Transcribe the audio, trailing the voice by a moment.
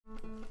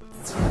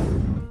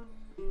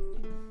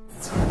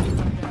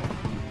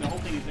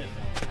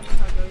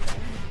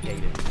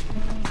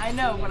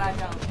know, but I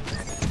don't.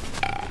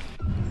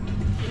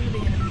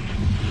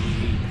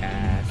 He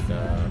passed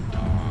up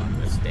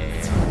on the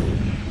stairs.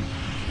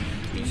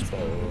 He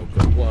spoke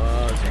of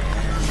was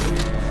and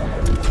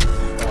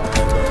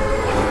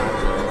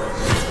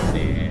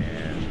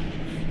there.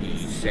 He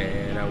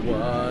said I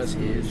was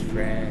his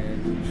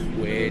friend,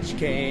 which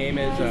came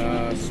as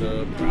a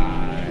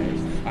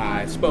surprise.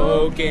 I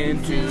spoke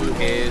into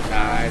his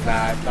eyes.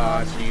 I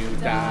thought you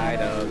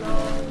died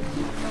alone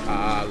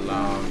a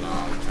long,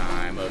 long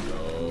time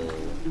ago.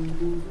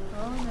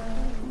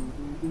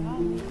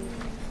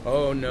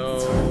 Oh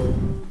no,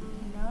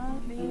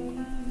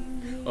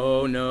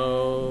 oh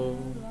no,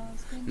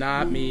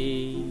 not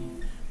me.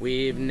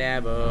 We've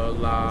never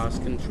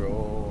lost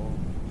control.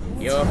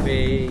 Your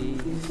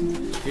face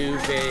to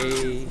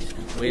face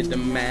with the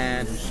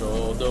man who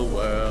sold the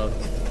world.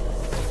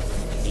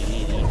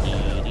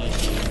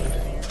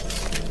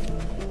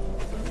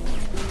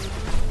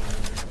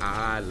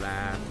 I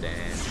laughed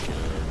and shook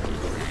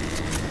his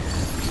hand.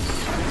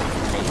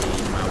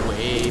 Made my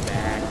way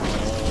back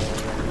home.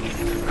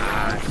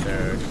 I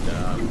searched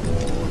the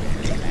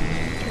golden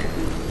land.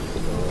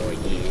 For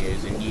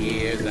years and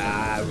years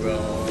I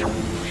roamed.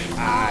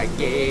 I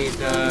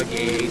gazed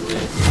against the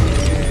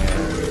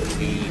stare.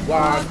 We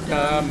walked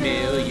a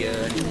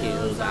million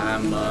hills. I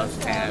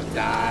must have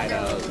died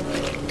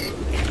alone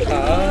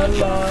a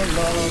long,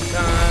 long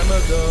time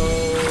ago.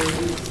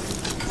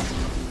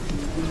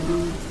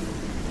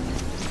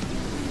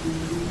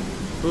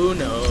 Who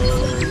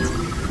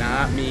knows?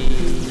 Not me.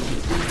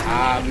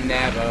 I've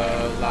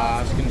never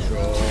lost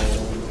control.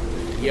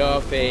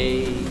 Your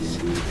face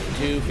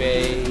to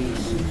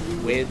face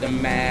with the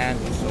man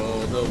who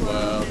sold the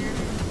world.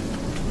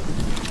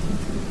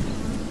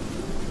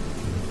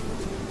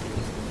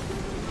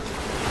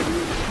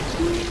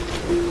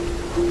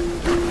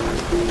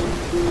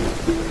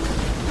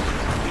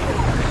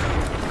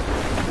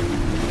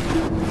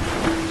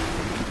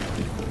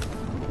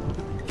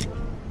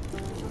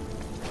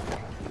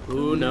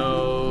 Who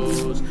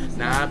knows?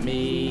 Not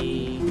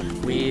me.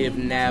 We've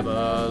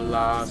never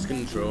lost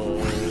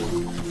control.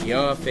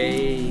 Your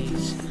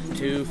face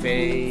to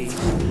face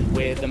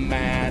with the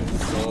man who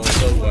sold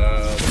the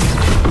world.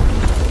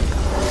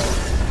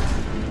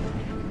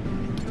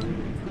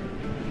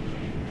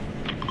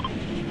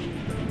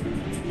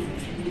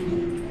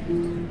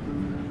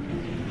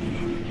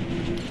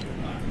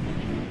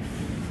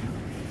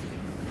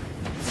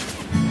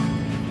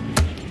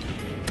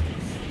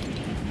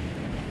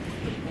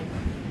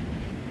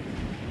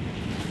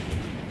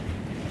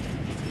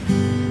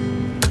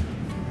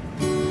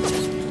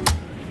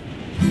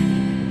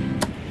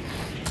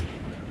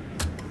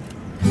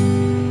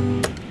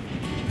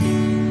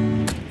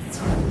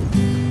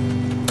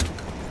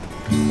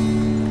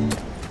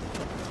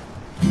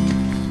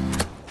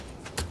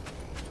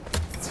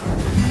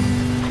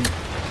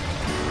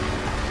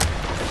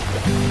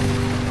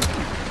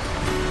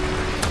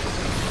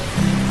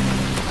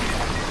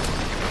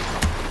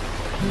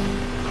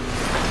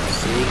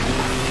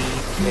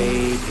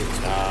 Played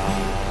guitar,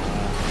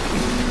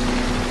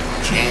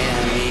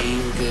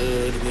 jamming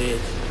good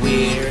with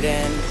Weird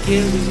and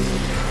Gilly,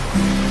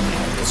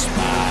 and the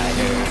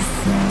spiders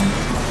from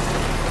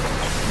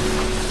Mars.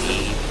 He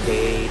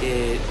played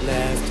it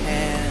left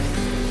hand,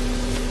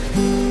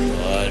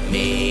 but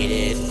made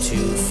it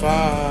too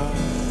far.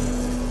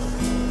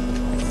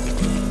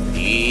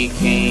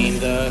 Became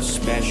the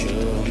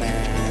special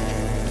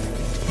man,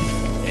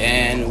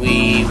 and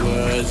we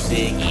were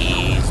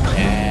Ziggy's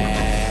band.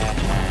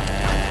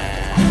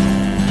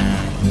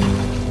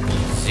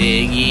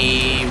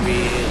 Ziggy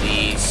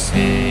really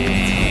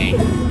sang.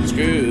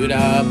 Screwed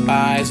up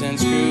eyes and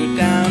screwed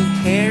down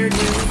hairdo,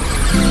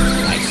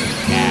 like some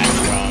cat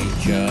from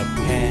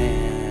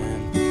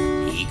Japan.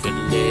 He could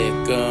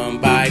lick 'em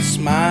by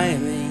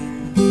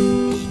smiling.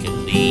 He could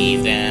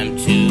leave them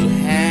to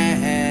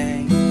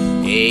hang.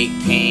 It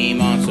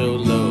came on so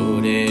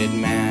loaded,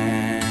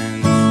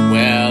 man.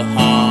 Well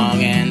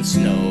hung and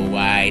Snow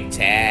White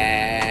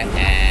tan.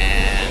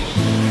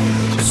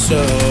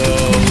 So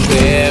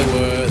where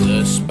were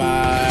the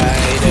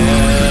spiders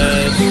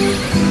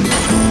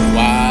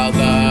while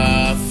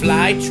the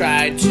fly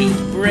tried to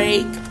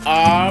break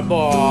our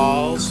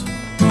balls?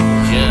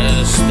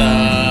 Just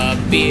a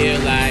beer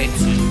light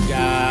to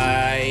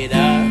guide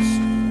us.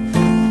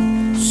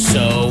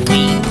 So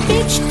we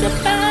bitched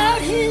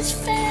about his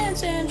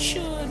fans, and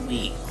should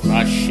we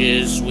crush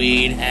his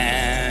sweet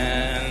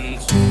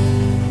hands?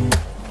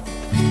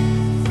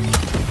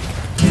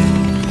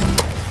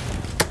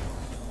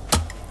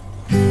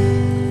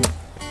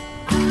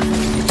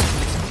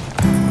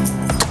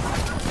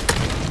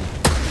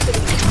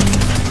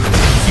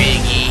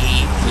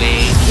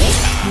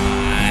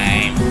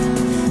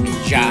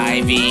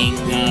 Jiving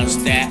us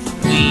that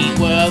we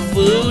were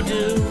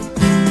voodoo,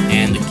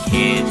 and the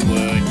kids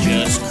were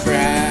just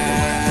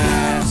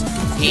crass.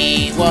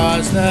 He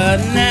was the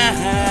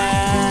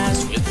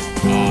nice with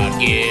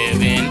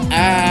God-given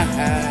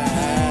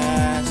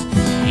eyes.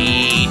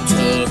 He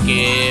took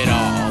it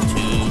all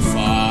too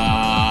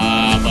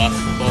far, but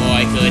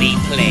boy could he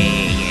play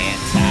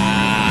guitar.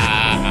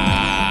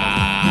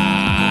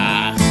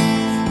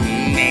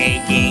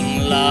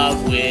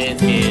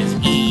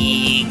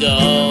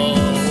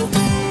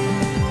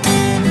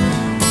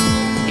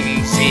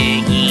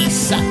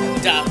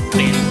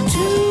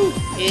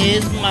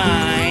 is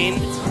mine.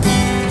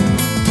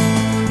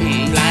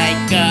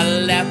 Like a